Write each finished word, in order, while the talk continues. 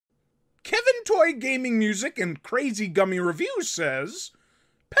toy gaming music and crazy gummy reviews says,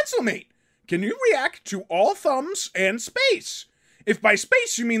 Pencilmate, can you react to all thumbs and space? If by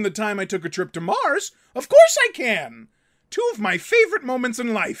space you mean the time I took a trip to Mars, of course I can. Two of my favorite moments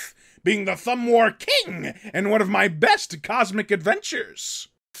in life, being the Thumb War King and one of my best cosmic adventures.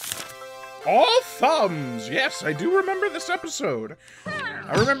 All thumbs! Yes, I do remember this episode.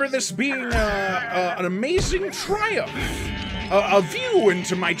 I remember this being an amazing triumph. A view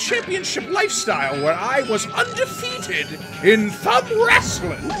into my championship lifestyle where I was undefeated in thumb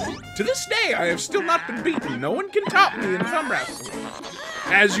wrestling. To this day, I have still not been beaten. No one can top me in thumb wrestling.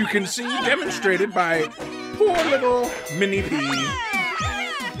 As you can see, demonstrated by poor little Mini P.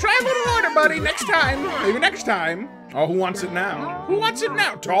 Try a little harder, buddy, next time. Maybe next time. Oh, who wants it now? Who wants it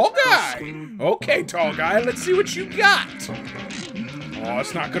now? Tall guy. Okay, tall guy, let's see what you got. Oh,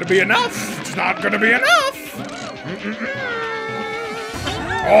 it's not gonna be enough. It's not gonna be enough.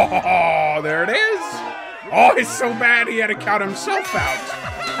 Oh, there it is. Oh, he's so bad he had to count himself out.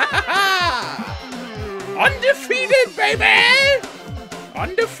 Undefeated, baby.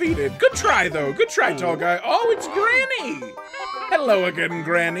 Undefeated. Good try, though. Good try, tall guy. Oh, it's Granny. Hello again,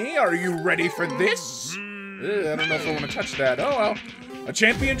 Granny. Are you ready for this? I don't know if I want to touch that. Oh, well. A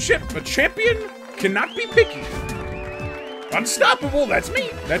championship. A champion cannot be picky. Unstoppable. That's me.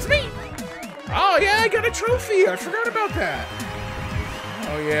 That's me. Oh, yeah, I got a trophy. I forgot about that.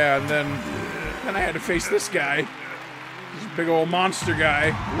 Oh, yeah, and then I had to face this guy. This big old monster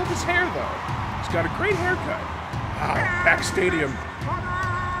guy. I love his hair, though. He's got a great haircut. Wow, Pack Stadium.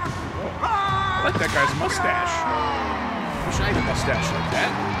 Oh, I like that guy's mustache. I wish I had a mustache like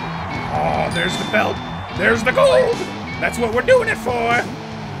that. Oh, there's the belt. There's the gold. That's what we're doing it for. Man,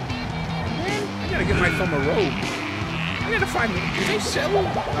 I gotta get my thumb a robe. I gotta find. Do they sell?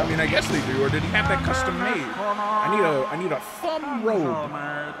 I mean, I guess they do. Or did he have that custom made? I need a thumb robe.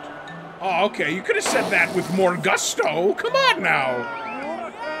 Oh, okay. You could have said that with more gusto. Come on now.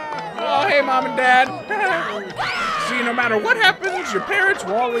 Oh, hey, Mom and Dad. See, no matter what happens, your parents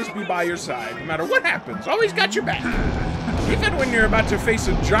will always be by your side. No matter what happens, always got your back. Even when you're about to face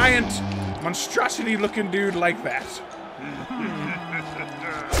a giant, monstrosity-looking dude like that.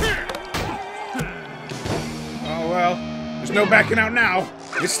 Oh, well. There's no backing out now.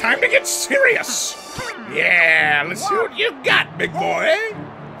 It's time to get serious. Yeah, let's see what you got, big boy.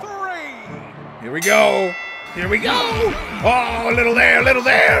 Here we go. Here we go. Oh, a little there, a little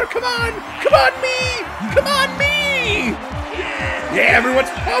there. Come on. Come on, me. Come on, me. Yeah,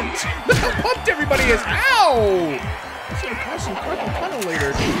 everyone's pumped. Look how pumped everybody is. Ow. That's going to cause some carpal tunnel later.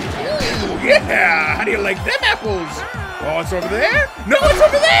 Ooh, yeah. How do you like them apples? Oh, it's over there? No, it's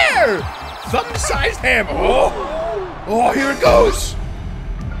over there. Thumb-sized ham. Oh. Oh, here it goes.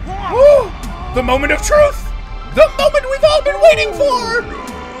 Oh, the moment of truth. The moment we've all been waiting for.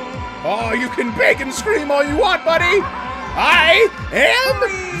 Oh, you can beg and scream all you want, buddy. I am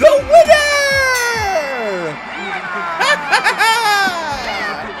the winner.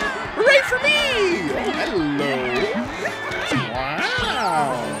 Hooray for me. Oh, hello.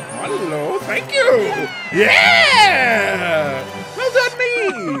 Wow. Hello. Thank you. Yeah. Well done, me.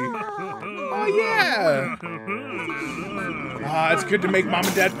 Oh, yeah. Ah, it's good to make Mom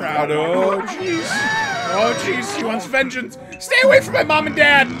and Dad proud. Oh, jeez. Oh, jeez. He wants vengeance. Stay away from my Mom and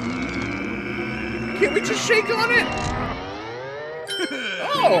Dad. Can't we just shake on it?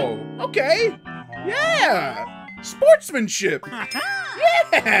 Oh, okay. Yeah. Sportsmanship.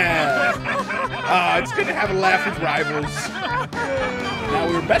 Yeah. It's good to have a laugh with rivals. Now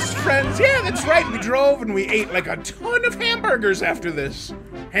we're best friends. Yeah, that's right. We drove and we ate like a ton of hamburgers after this.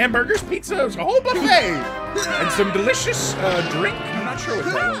 Hamburgers, pizzas, a whole buffet. And some delicious drink. I'm not sure what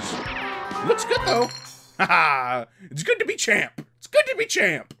that was. Looks good, though. Haha. It's good to be champ. It's good to be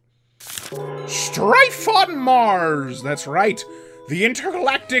champ. Strife on Mars. That's right. The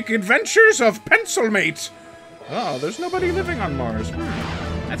intergalactic adventures of Pencilmate. Oh, there's nobody living on Mars.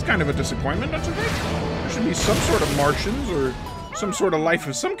 That's kind of a disappointment, don't you think? There should be some sort of Martians or some sort of life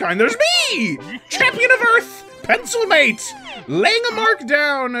of some kind. There's me! Champion of Earth! Pencilmate! Laying a mark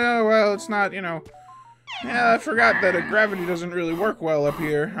down. Well, it's not, you know. Yeah, I forgot that gravity doesn't really work well up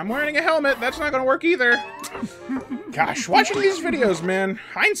here. I'm wearing a helmet. That's not gonna work either. Gosh, watching these videos, man.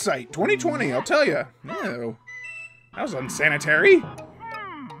 Hindsight, 2020, I'll tell you. Ew. That was unsanitary.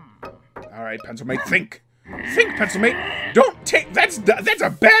 All right, Pencilmate, think. Think, Pencilmate. Don't take... That's a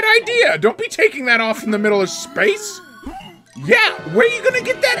bad idea. Don't be taking that off in the middle of space. Yeah, where are you gonna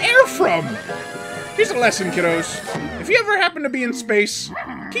get that air from? Here's a lesson, kiddos. If you ever happen to be in space,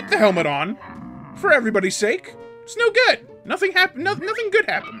 keep the helmet on. For everybody's sake. It's no good. Nothing good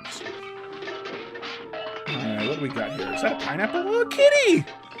happens. Alright, what do we got here? Is that a pineapple? Oh, a kitty!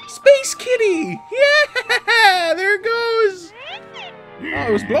 Space Kitty! Yeah! There it goes! Oh,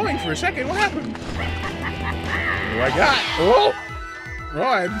 it was blowing for a second. What happened? What do I got? Oh! Oh,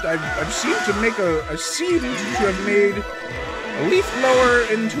 I've seemed to make seemed to have made a leaf blower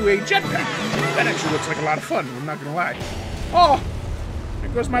into a jetpack. That actually looks like a lot of fun, I'm not gonna lie. Oh! There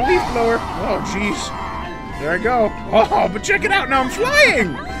goes my leaf blower. Oh, jeez. There I go. Oh, but check it out, now I'm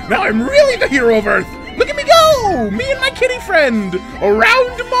flying! Now I'm really the hero of Earth! Look at me go! Me and my kitty friend!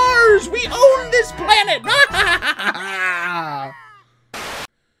 Around Mars! We own this planet!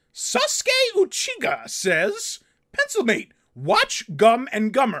 Sasuke Uchiga says, Pencilmate, watch Gum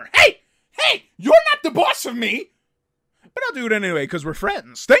and Gummer. Hey! Hey! You're not the boss of me! But I'll do it anyway, because we're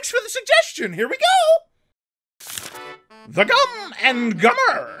friends. Thanks for the suggestion. Here we go! The Gum and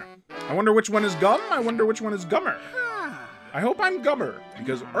Gummer. I wonder which one is Gum. I wonder which one is Gummer. I hope I'm Gummer,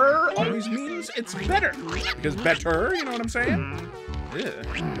 because always means it's better. Because better, you know what I'm saying?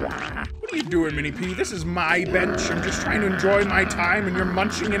 Ugh. What are you doing, Mini P? This is my bench. I'm just trying to enjoy my time, and you're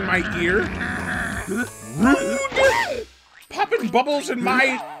munching in my ear. Rude! Popping bubbles in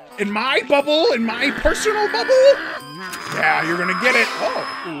my bubble, in my personal bubble? Yeah, you're gonna get it.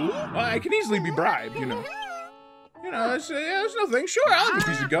 Oh, well, I can easily be bribed, you know. You know, it's no thing. Sure, I'll have a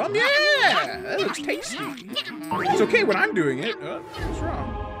piece of gum. Yeah, that looks tasty. It's okay when I'm doing it. What's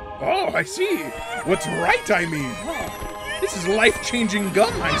wrong? Oh, I see. What's right, I mean. Oh, this is life-changing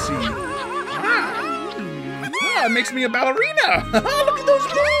gum, I see. Oh, it makes me a ballerina. Look at those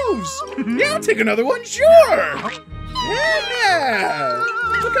moves. Yeah, I'll take another one, sure. Yeah.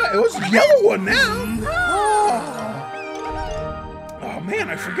 Look at it. It was a yellow one now. Oh, man,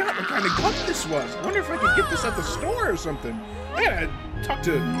 I forgot what kind of gum this was. I wonder if I could get this at the store or something. I gotta talk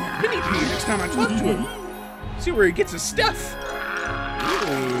to Mini P next time I talk to him. See where he gets his stuff.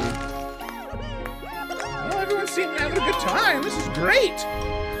 Ooh. Well, everyone's seeming to have a good time. This is great.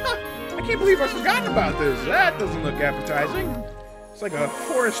 Huh. I can't believe I've forgotten about this. That doesn't look appetizing. It's like a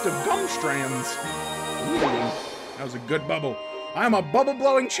forest of gum strands. Ooh. That was a good bubble. I'm a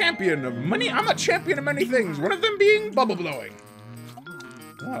bubble-blowing champion of many. I'm a champion of many things. One of them being bubble blowing.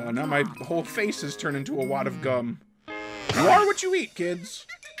 Oh, now my whole face has turned into a wad of gum. You are what you eat, kids.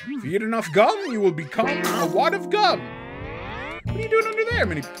 If you eat enough gum, you will become a wad of gum. What are you doing under there,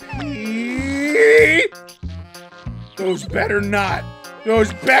 Mini P? Those better not.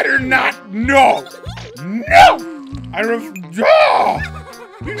 Those better not. No. No.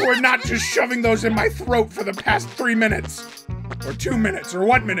 You are not just shoving those in my throat for the past 3 minutes. Or 2 minutes, or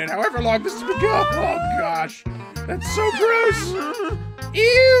 1 minute, however long this has been going. Oh, gosh. That's so gross.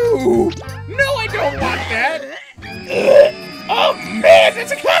 Ew! No, I don't want that! Oh, man,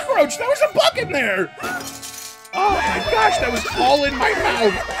 that's a cockroach! That was a bug in there! Oh, my gosh, that was all in my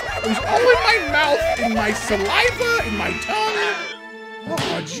mouth! It was all in my mouth, in my saliva, in my tongue.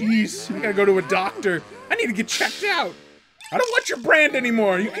 Oh, jeez. I gotta go to a doctor. I need to get checked out. I don't want your brand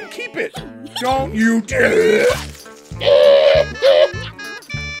anymore. You can keep it. Don't you dare!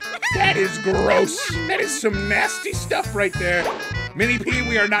 That is gross. That is some nasty stuff right there. Mini P,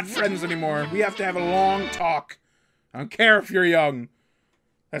 we are not friends anymore. We have to have a long talk. I don't care if you're young.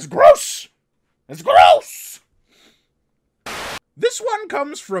 That's gross. That's gross. This one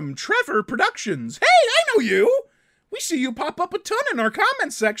comes from Trevor Productions. Hey, I know you. We see you pop up a ton in our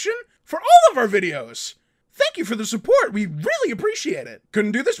comments section for all of our videos. Thank you for the support. We really appreciate it.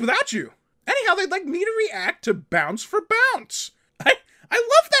 Couldn't do this without you. Anyhow, they'd like me to react to Bounce for Bounce. I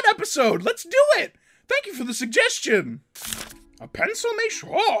love that episode. Let's do it. Thank you for the suggestion. A Pencilmation?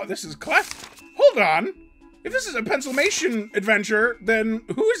 Oh, this is class. Hold on. If this is a Pencilmation adventure, then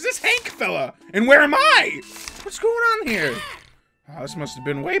who is this Hank fella? And where am I? What's going on here? Oh, this must have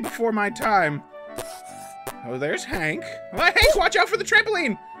been way before my time. Oh, there's Hank. Oh, Hank, watch out for the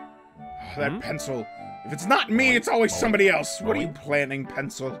trampoline. Oh, that pencil. If it's not me, it's always somebody else. What are you planning,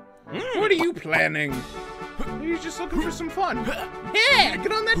 Pencil? What are you planning? You're just looking for some fun. Yeah,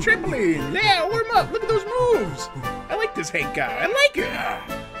 get on that trampoline. Yeah, warm up. Look at those moves. I like this Hank guy. I like it. I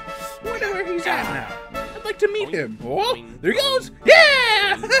wonder where he's at now. I'd like to meet him. Oh, there he goes.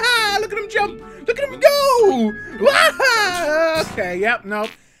 Yeah! Look at him jump. Look at him go. Okay, yep, nope.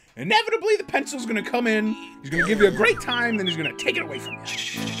 Inevitably, the pencil's gonna come in. He's gonna give you a great time, then he's gonna take it away from you.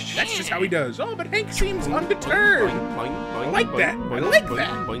 That's just how he does. Oh, but Hank seems undeterred. I like that. I like that.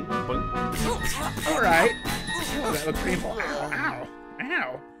 All right. Oh, that looks painful. Ow, ow,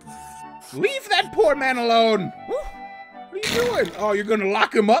 ow. Leave that poor man alone. What are you doing? Oh, you're gonna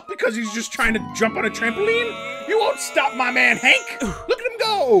lock him up because he's just trying to jump on a trampoline? You won't stop my man, Hank. Look at him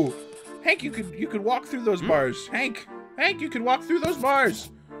go. Hank, you could walk through those bars. Hank, you could walk through those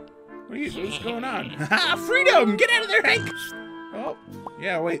bars. What's going on? Ha! Freedom! Get out of there, Hank! Oh,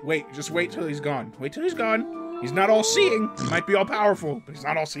 Yeah, wait. Just wait till he's gone. Wait till he's gone. He's not all seeing. He might be all powerful, but he's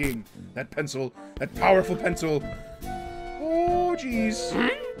not all seeing. That pencil, that powerful pencil. Oh, jeez.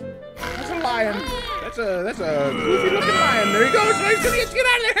 That's a lion. That's a goofy looking lion. There he goes. He's gonna get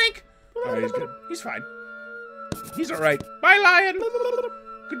out of there, Hank. Oh, he's good. He's fine. He's all right. Bye, lion.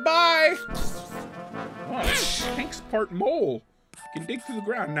 Goodbye. Oh, Hank's part mole. Can dig through the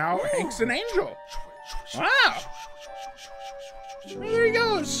ground. Now Hank's an angel. Wow. There he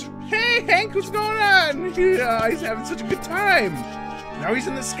goes. Hey, Hank, what's going on? He's having such a good time. Now he's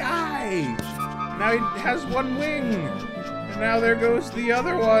in the sky. Now he has one wing. And now there goes the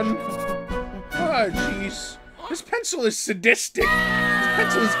other one. Oh, jeez. This pencil is sadistic. This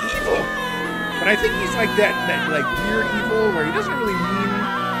pencil is evil. But I think he's like that like weird evil where he doesn't really mean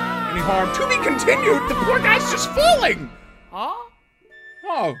any harm. To be continued. The poor guy's just falling. Huh?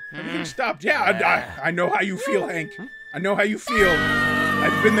 Oh, everything stopped. Yeah, I know how you feel, Hank. I know how you feel.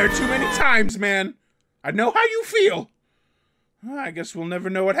 I've been there too many times, man. I know how you feel. I guess we'll never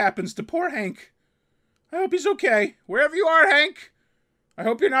know what happens to poor Hank. I hope he's okay. Wherever you are, Hank. I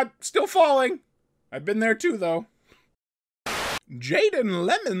hope you're not still falling. I've been there too, though. Jaden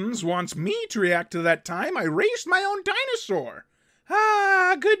Lemons wants me to react to that time I raised my own dinosaur.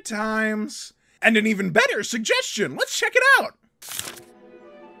 Ah, good times. And an even better suggestion. Let's check it out.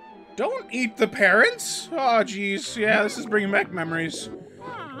 Don't eat the parents. Oh, jeez. Yeah, this is bringing back memories.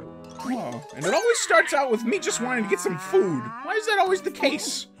 Oh, and it always starts out with me just wanting to get some food. Why is that always the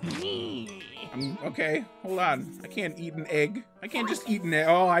case? Okay, hold on. I can't eat an egg. I can't just eat an egg.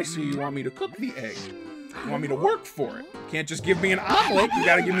 Oh, I see. You want me to cook the egg. You want me to work for it. You can't just give me an omelet. You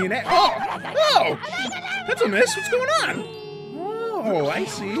gotta give me an egg. Oh! Oh! Pencilmiss, what's going on? Oh, I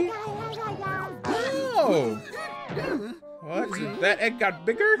see. Oh! What? That egg got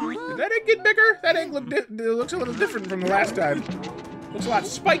bigger? Did that egg get bigger? That egg looks a little different from the last time. Looks a lot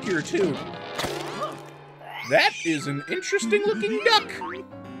spikier, too. That is an interesting looking duck.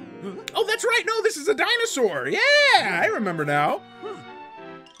 Oh, that's right. No, this is a dinosaur. Yeah, I remember now.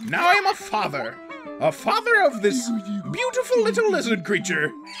 Now I am a father. A father of this beautiful little lizard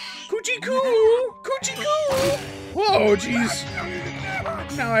creature. Coochie-coo! Coochie-coo! Whoa, jeez.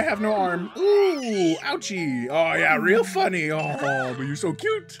 Now I have no arm. Ooh, ouchie. Oh, yeah, real funny. Oh, but you're so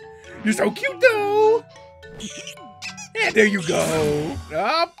cute. You're so cute, though. And there you go.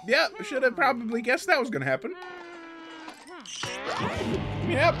 Oh, yep, should have probably guessed that was going to happen.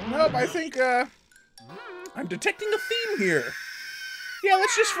 Yep, nope, I think, I'm detecting a theme here. Yeah,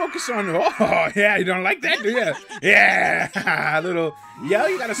 let's just focus on, oh, yeah, you don't like that, do you? Yeah, little, yeah,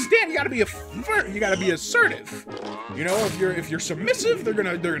 you gotta stand, you gotta be assertive. You know, if you're submissive, they're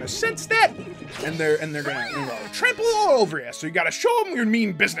gonna sense that, and they're gonna trample all over you, so you gotta show them your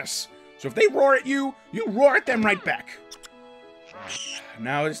mean business. So if they roar at you, you roar at them right back.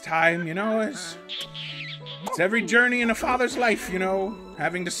 Now it's time, you know, it's every journey in a father's life, you know,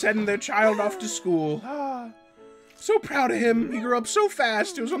 having to send their child off to school. Ah, so proud of him. He grew up so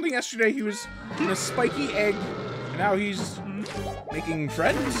fast. It was only yesterday he was in a spiky egg, and now he's making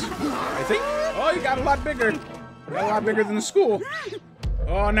friends, I think. Oh, he got a lot bigger. He got a lot bigger than the school.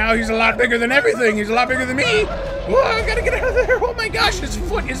 Oh, now he's a lot bigger than everything. He's a lot bigger than me. Oh, I gotta get out of there. Oh my gosh, his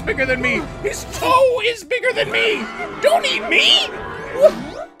foot is bigger than me. His toe is bigger than me. Don't eat me. But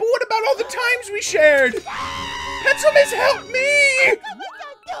what about all the times we shared? Pencilmiss, help me!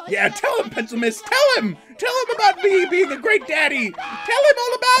 Yeah, tell him, Pencilmiss. Tell him about me being a great daddy. Tell him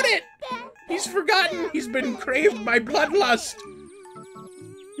all about it. He's forgotten. He's been craved by bloodlust.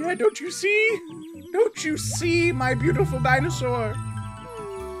 Yeah, don't you see? Don't you see, my beautiful dinosaur?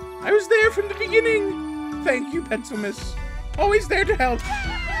 I was there from the beginning. Thank you, Pencilmiss. Always there to help.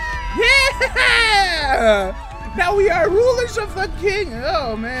 Yeah! Now we are rulers of the king.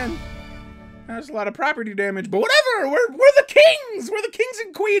 Oh, man. That's a lot of property damage, but whatever. We're the kings. We're the kings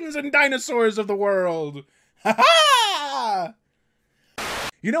and queens and dinosaurs of the world. Ha-ha!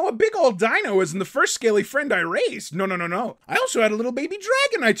 You know, a big old dino isn't the first scaly friend I raised. No. I also had a little baby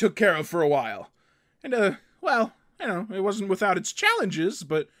dragon I took care of for a while. And, well, you know, it wasn't without its challenges,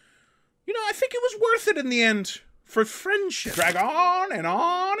 but, you know, I think it was worth it in the end for friendship. Drag on and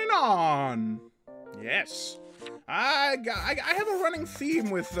on and on. Yes. I have a running theme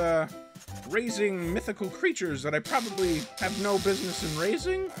with, raising mythical creatures that I probably have no business in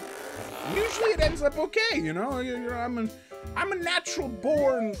raising. Usually it ends up okay, you know? I'm a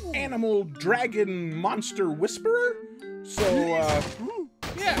natural-born animal dragon monster whisperer. So,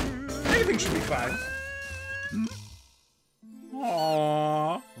 yeah, everything should be fine.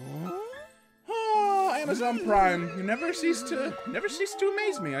 Aww. Oh, Amazon Prime, you never cease to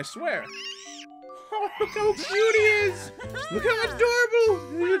amaze me, I swear. Oh, look how cute he is. Look how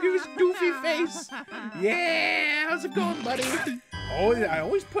adorable. Look at his doofy face. Yeah, how's it going, buddy? Oh, I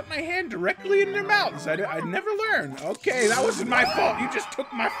always put my hand directly in their mouths. I never learn. Okay, that wasn't my fault. You just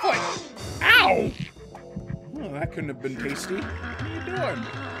took my foot. Ow! Oh, that couldn't have been tasty. What are you doing?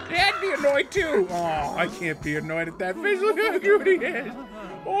 Yeah, I'd be annoyed too. Oh, I can't be annoyed at that face. Look how cute he is.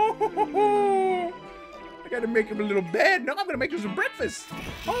 Oh, I gotta make him a little bed. No, I'm gonna make him some breakfast.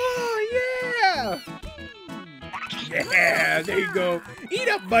 Oh, yeah. Yeah, there you go. Eat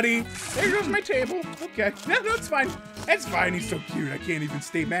up, buddy. There goes my table. Okay, no, it's fine. That's fine. He's so cute. I can't even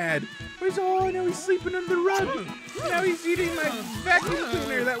stay mad. Oh, now he's sleeping under the rug. Now he's eating my vacuum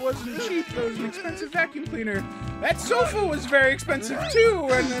cleaner. That wasn't cheap. That was an expensive vacuum cleaner. That sofa was very expensive too,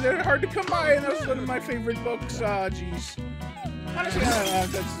 and they're hard to come by. And that was one of my favorite books. Jeez. Honestly,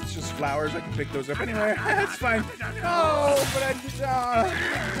 that's just flowers. I can pick those up anyway. That's fine. Oh, but I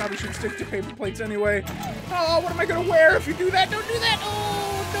probably should stick to paper plates anyway. Oh, what am I gonna wear if you do that? Don't do that.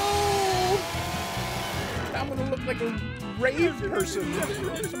 Oh no! I'm gonna look like a rave person.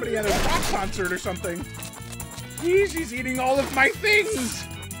 Somebody at a rock concert or something. Jeez, he's eating all of my things.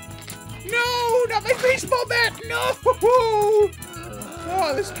 No, not my baseball bat. No.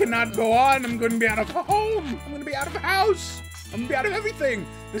 Oh, this cannot go on. I'm going to be out of a home. I'm going to be out of a house. I'm going to be out of everything.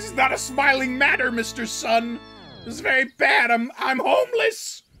 This is not a smiling matter, Mr. Sun. This is very bad. I'm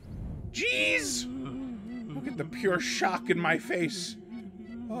homeless. Jeez. Look at the pure shock in my face.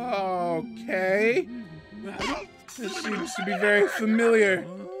 Okay. This seems to be very familiar.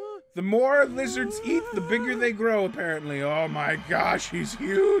 The more lizards eat, the bigger they grow, apparently. Oh my gosh, he's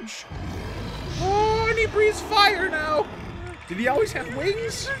huge. Oh, and he breathes fire now. Did he always have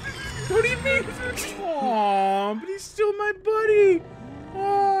wings? Don't eat me. Aw, but he's still my buddy.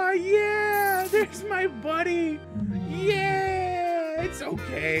 Oh, yeah, there's my buddy. Yeah, it's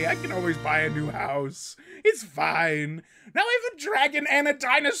okay. I can always buy a new house. It's fine. Now I have a dragon and a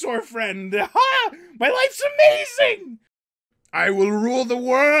dinosaur friend. Ha! My life's amazing. I will rule the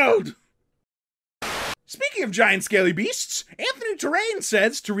world. Speaking of giant scaly beasts, Anthony Terrain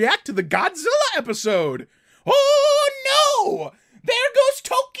says to react to the Godzilla episode. Oh no! There goes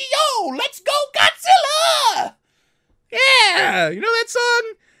Tokyo! Let's go Godzilla! Yeah! You know that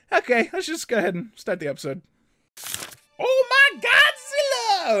song? Okay, let's just go ahead and start the episode. Oh my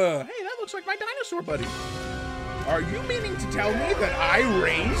Godzilla! Hey, that looks like my dinosaur buddy. Are you meaning to tell me that I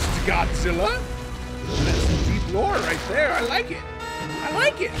raised Godzilla? That's some deep lore right there. I like it. I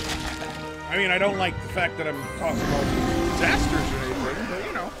like it. I mean, I don't like the fact that I'm talking about disasters or anything, but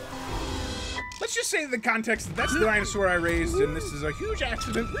you know. Let's just say the context that that's the dinosaur I raised and this is a huge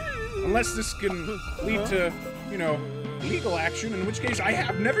accident. Unless this can lead to, you know, legal action, in which case I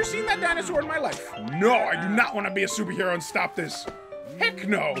have never seen that dinosaur in my life. No, I do not want to be a superhero and stop this. Heck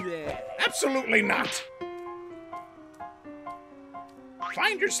no. Absolutely not.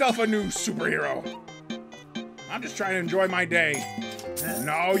 Find yourself a new superhero. I'm just trying to enjoy my day.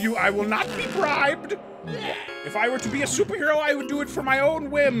 No, I will not be bribed. If I were to be a superhero, I would do it for my own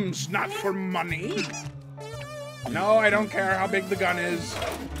whims, not for money. No, I don't care how big the gun is.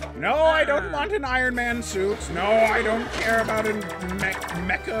 No, I don't want an Iron Man suit. No, I don't care about a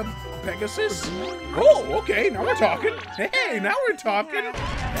Mecha Pegasus. Oh, okay, now we're talking. Hey, now we're talking.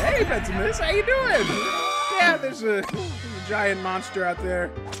 Hey, Pencilmiss, how you doing? Yeah, there's a giant monster out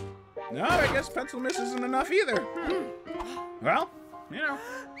there. No, I guess Pencilmiss isn't enough either. Well, you know,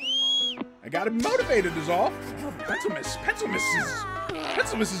 I gotta be motivated is all. Oh, Pencilmiss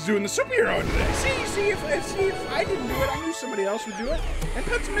is doing the superhero today. See if I didn't do it, I knew somebody else would do it. And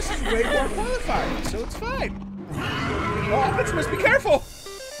Pencilmiss is way more qualified, so it's fine. Oh, Pencilmiss, be careful.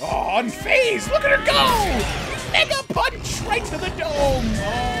 Oh, unfazed, look at her go! Mega punch right to the dome.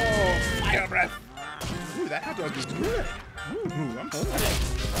 Oh, fire breath. Ooh, that hot dog is good. Ooh, I'm holding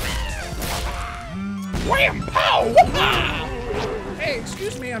it. Wham! Pow! Whoop-ah! Hey,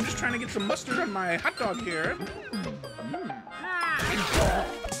 excuse me, I'm just trying to get some mustard on my hot dog here.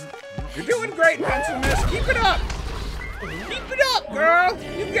 You're doing great, Pencilmiss. Keep it up. Keep it up, girl.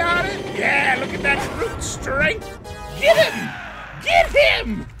 You got it. Yeah, look at that brute strength. Get him! Get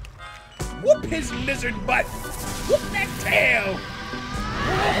him! Whoop his lizard butt. Whoop that tail.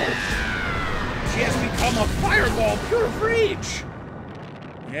 She has become a fireball pure of rage.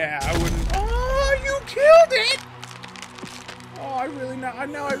 Yeah, I wouldn't. Oh, you killed it! Oh, I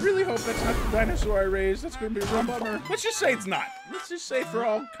really hope that's not the dinosaur I raised. That's gonna be a real bummer. Let's just say it's not. Let's just say for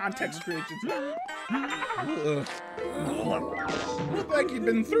all context creates it's not. Look like you've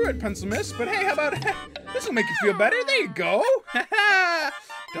been through it, Pencilmiss, but hey, how about this'll make you feel better? There you go.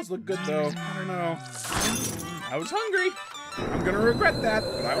 Does look good though. I don't know. I was hungry. I'm gonna regret that,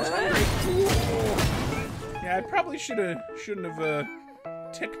 but I was hungry. Ooh. Yeah, I probably shouldn't have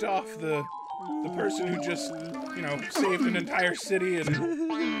ticked off the person who just, you know, saved an entire city and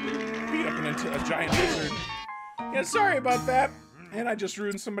beat up a giant lizard. Yeah, sorry about that. And I just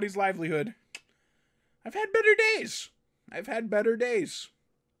ruined somebody's livelihood. I've had better days. I've had better days.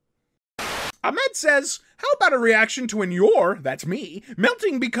 Ahmed says, how about a reaction to when you're, that's me,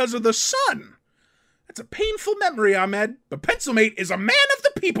 melting because of the sun? That's a painful memory, Ahmed, but Pencilmate is a man of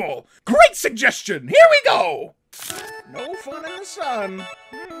the people. Great suggestion. Here we go. No fun in the sun.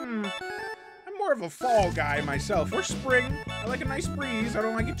 I'm more of a fall guy myself, or spring. I like a nice breeze. I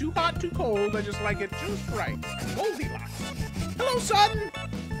don't like it too hot, too cold. I just like it just right. Goldilocks. Hello, sun.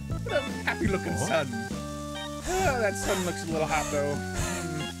 What a happy-looking sun. Oh, that sun looks a little hot, though.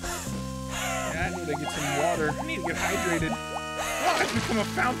 Yeah, I need to get some water. I need to get hydrated. Oh, I've become a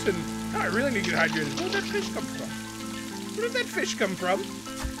fountain. Oh, I really need to get hydrated. Where did that fish come from? Where did that fish come from?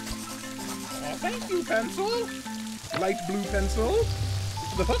 Oh, thank you, pencil. Light blue pencil.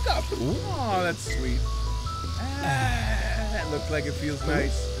 The hookup. Oh, that's sweet. That looks like it feels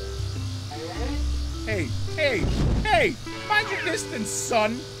nice. Hey, hey, hey! Mind your distance,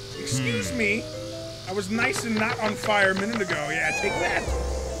 son. Excuse me. I was nice and not on fire a minute ago. Yeah, take that.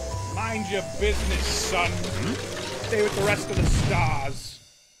 Mind your business, son. Stay with the rest of the stars.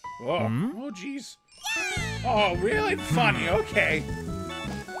 Oh, jeez. Oh, really? Funny. Okay.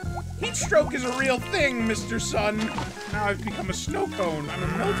 Heat stroke is a real thing, Mr. Sun. Now I've become a snow cone. I'm a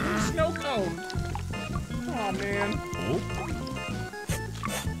melting snow cone. Oh, man.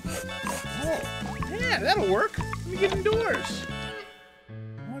 Oh, yeah, that'll work. Let me get indoors.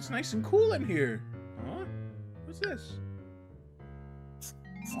 Oh, it's nice and cool in here. Huh? What's this?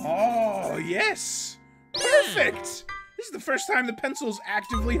 Oh, yes. Perfect. This is the first time the pencils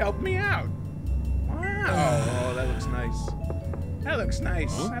actively helped me out. Wow. Oh, that looks nice. That looks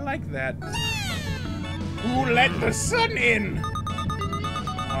nice. I like that. Who let the sun in?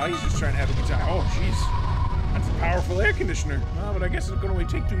 Oh, he's just trying to have a good time. Oh, jeez. That's a powerful air conditioner. Oh, but I guess it's going to only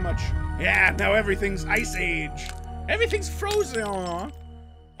take too much. Yeah, now everything's Ice Age. Everything's frozen. Aw. I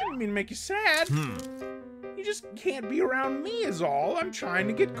didn't mean to make you sad. You just can't be around me is all. I'm trying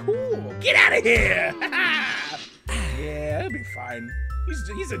to get cool. Get out of here! Yeah, it'll be fine.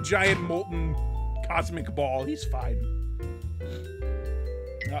 He's a giant molten cosmic ball. He's fine.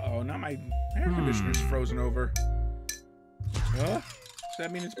 Uh-oh, now my air conditioner's frozen over. Does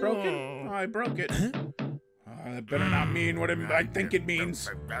that mean it's broken? Oh, I broke it. Oh, that better not mean what I think it means.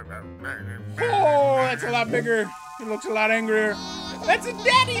 Oh, that's a lot bigger. It looks a lot angrier. That's a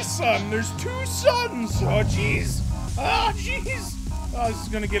daddy sun. There's two suns. Oh, jeez. Oh, jeez. Oh, this is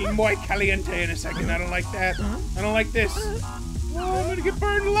going to get muy caliente in a second. I don't like that. I don't like this. Oh, I'm going to get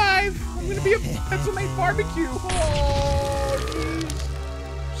burned alive. I'm going to be a Pencilmate barbecue. Oh,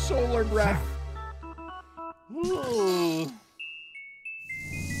 jeez. Solar breath. Ooh.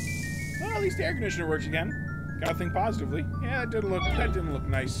 Well, at least the air conditioner works again. Gotta think positively. Yeah, that didn't look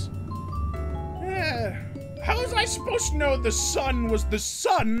nice. Yeah. How was I supposed to know the sun was the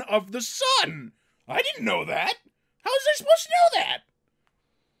son of the sun? I didn't know that. How was I supposed to know that?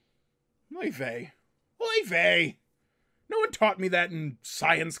 Oy vey. Oy vey. No one taught me that in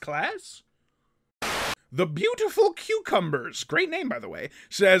science class. The Beautiful Cucumbers, great name by the way,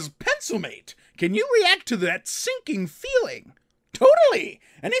 says, Pencilmate, can you react to that sinking feeling? Totally!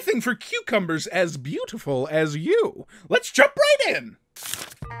 Anything for cucumbers as beautiful as you. Let's jump right in!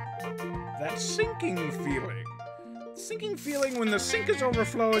 That sinking feeling. Sinking feeling when the sink is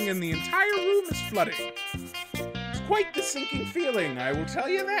overflowing and the entire room is flooding. It's quite the sinking feeling, I will tell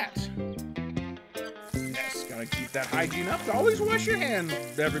you that. Yes, gotta keep that hygiene up. Always wash your hands,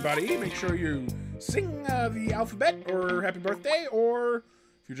 everybody. Make sure you sing the alphabet or happy birthday, or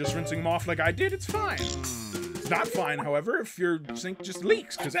if you're just rinsing them off like I did, it's fine. It's not fine, however, if your sink just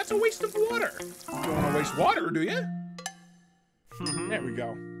leaks, because that's a waste of water. You don't want to waste water, do you? There we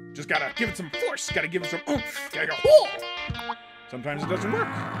go. Just gotta give it some force. Gotta give it some oomph. Gotta go, whoa! Sometimes it doesn't work.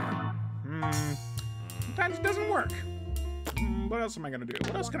 Sometimes it doesn't work. What else am I gonna do?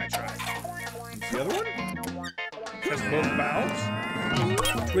 What else can I try? The other one? Press both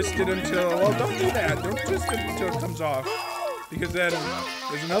valves. Twist it until, well, don't do that. Don't twist it until it comes off. Because then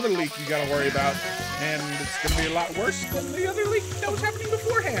there's another leak you gotta worry about. And it's gonna be a lot worse than the other leak that was happening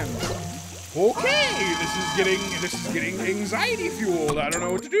beforehand. Okay, this is getting anxiety fueled. I don't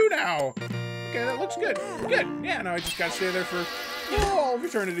know what to do now. Okay, that looks good. Good. Yeah, no, I just gotta stay there for all of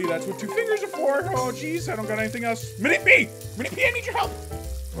eternity. That's what 2 fingers are for. Oh, jeez, I don't got anything else. Mini P! Mini P, I need your help!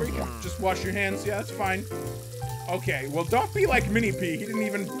 Or you can just wash your hands. Yeah, that's fine. Okay, well, don't be like Mini P. He didn't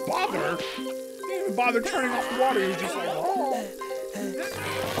even bother. He didn't even bother turning off the water. He was just like, oh.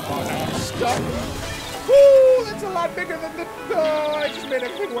 Oh, now I'm stuck. Ooh, that's a lot bigger than the... Oh, I just made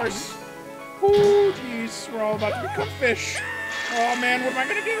everything worse. Ooh, jeez. We're all about to become fish. Oh, man, what am I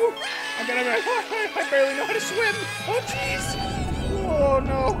going to do? I barely know how to swim. Oh, jeez. Oh,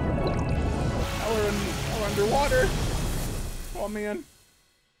 no. Now we're underwater. Oh, man.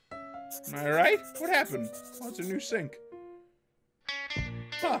 Am I right? What happened? Oh, it's a new sink.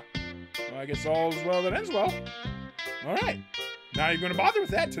 Huh. Well, I guess all's well that ends well. All right. Not even going to bother with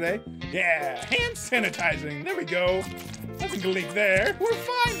that today. Yeah, hand sanitizing. There we go. Nothing to leak there. We're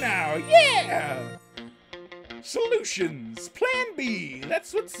fine now. Yeah. Solutions. Plan B.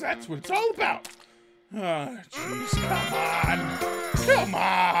 That's what it's all about. Oh, jeez. Come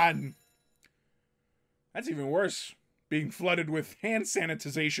on. That's even worse. Being flooded with hand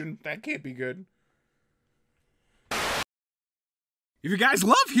sanitization. That can't be good. If you guys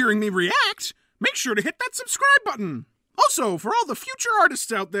love hearing me react, make sure to hit that subscribe button. Also, for all the future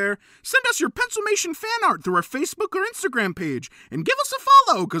artists out there, send us your Pencilmation fan art through our Facebook or Instagram page, and give us a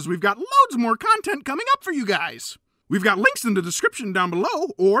follow, because we've got loads more content coming up for you guys. We've got links in the description down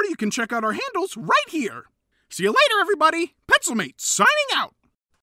below, or you can check out our handles right here. See you later, everybody. Pencilmate, signing out.